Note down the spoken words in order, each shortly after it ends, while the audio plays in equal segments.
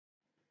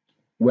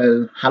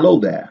Well, hello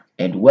there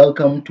and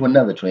welcome to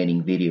another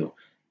training video.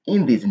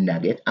 In this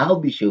nugget, I'll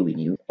be showing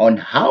you on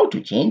how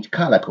to change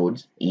color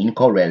codes in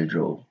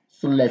CorelDraw.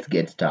 So let's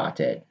get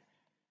started.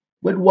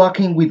 When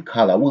working with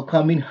color will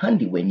come in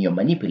handy when you're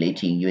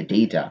manipulating your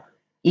data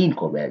in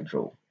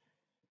CorelDraw.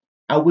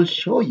 I will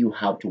show you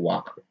how to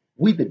work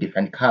with the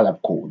different color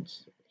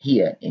codes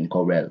here in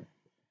Corel.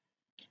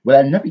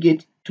 Well, I'll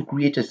navigate to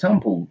create a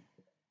sample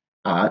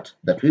art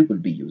that we will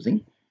be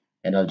using,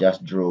 and I'll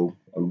just draw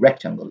a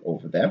rectangle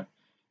over there.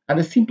 And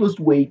the simplest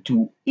way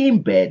to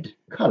embed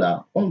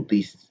color on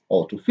this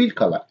or to fill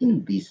color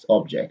in this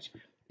object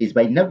is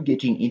by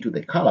navigating into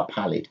the color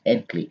palette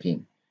and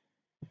clicking.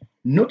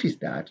 Notice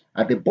that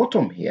at the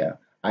bottom here,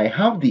 I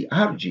have the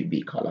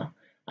RGB color.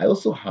 I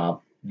also have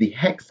the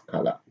hex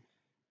color.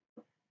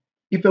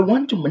 If I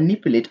want to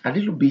manipulate a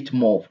little bit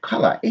more of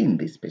color in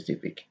this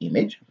specific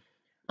image,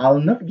 I'll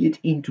navigate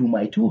into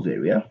my tools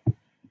area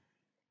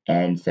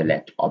and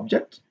select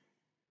object.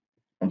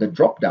 On the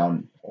drop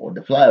down or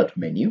the flyout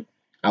menu,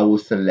 I will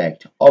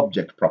select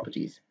Object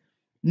Properties.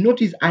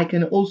 Notice I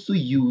can also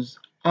use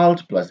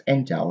Alt plus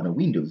Enter on a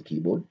Windows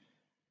keyboard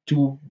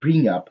to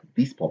bring up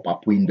this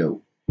pop-up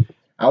window.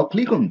 I'll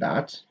click on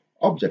that,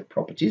 Object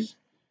Properties,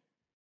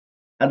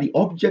 and the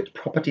Object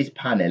Properties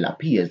panel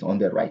appears on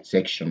the right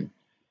section.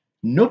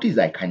 Notice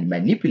I can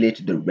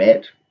manipulate the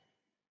red,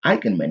 I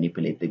can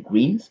manipulate the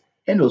greens,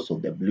 and also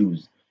the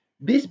blues.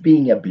 This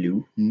being a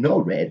blue, no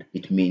red,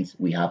 it means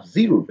we have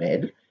 0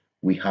 red,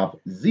 we have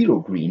 0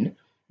 green,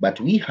 but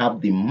we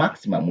have the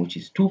maximum, which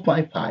is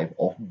 255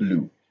 of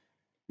blue.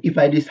 If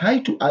I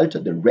decide to alter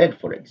the red,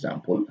 for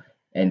example,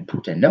 and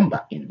put a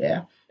number in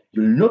there,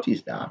 you'll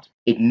notice that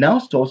it now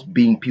stops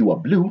being pure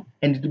blue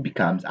and it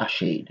becomes a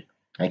shade.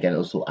 I can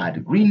also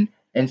add green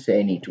and say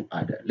I need to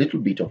add a little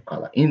bit of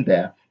color in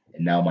there,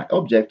 and now my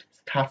object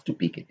starts to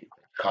pick a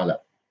different color.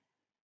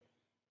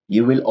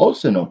 You will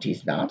also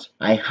notice that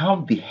I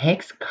have the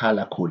hex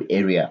color code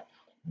area.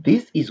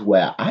 This is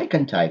where I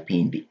can type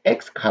in the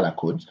X color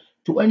codes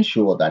to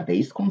ensure that there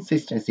is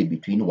consistency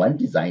between one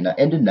designer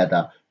and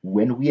another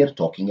when we are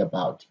talking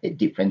about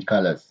different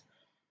colors.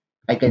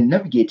 I can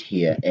navigate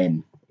here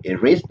and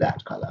erase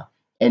that color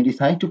and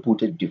decide to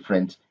put a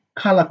different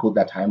color code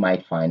that I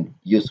might find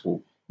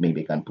useful.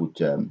 Maybe I can put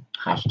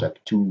hashtag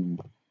 2,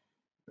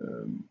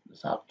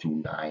 let's have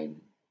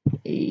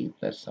 29A,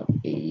 let's have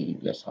A,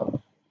 let's have,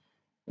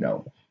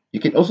 you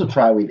can also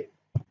try with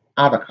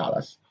other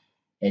colors,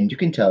 and you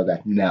can tell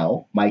that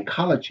now my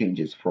color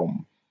changes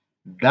from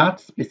that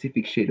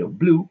specific shade of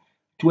blue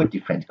to a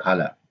different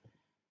color.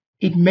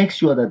 It makes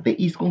sure that there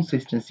is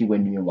consistency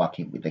when you're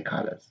working with the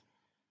colors.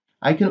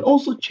 I can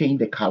also change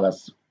the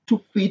colors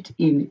to fit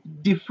in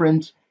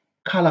different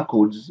color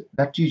codes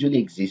that usually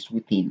exist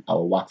within our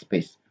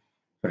workspace.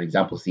 For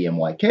example,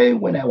 CMYK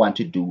when I want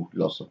to do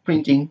lots of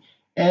printing,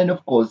 and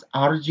of course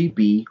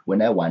RGB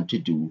when I want to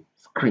do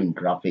screen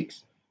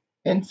graphics.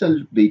 And it's a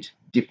little bit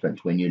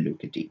different when you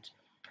look at it.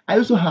 I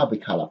also have a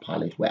color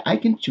palette where I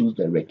can choose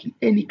directly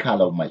any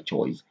color of my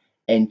choice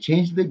and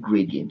change the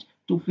gradient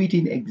to fit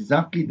in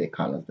exactly the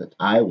colors that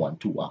I want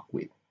to work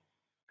with.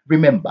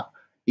 Remember,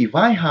 if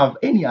I have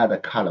any other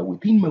color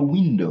within my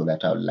window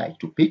that I would like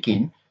to pick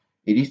in,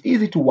 it is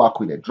easy to work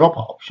with the dropper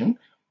option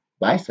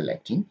by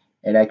selecting,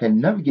 and I can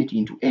navigate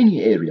into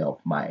any area of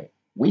my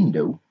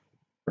window,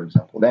 for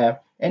example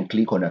there, and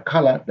click on a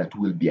color that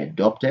will be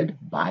adopted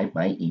by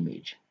my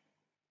image.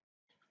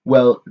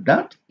 Well,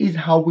 that is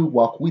how we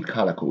work with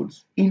color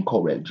codes in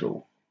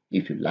CorelDraw.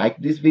 If you like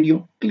this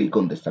video, click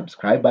on the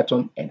subscribe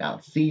button and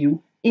I'll see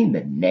you in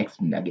the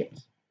next nugget.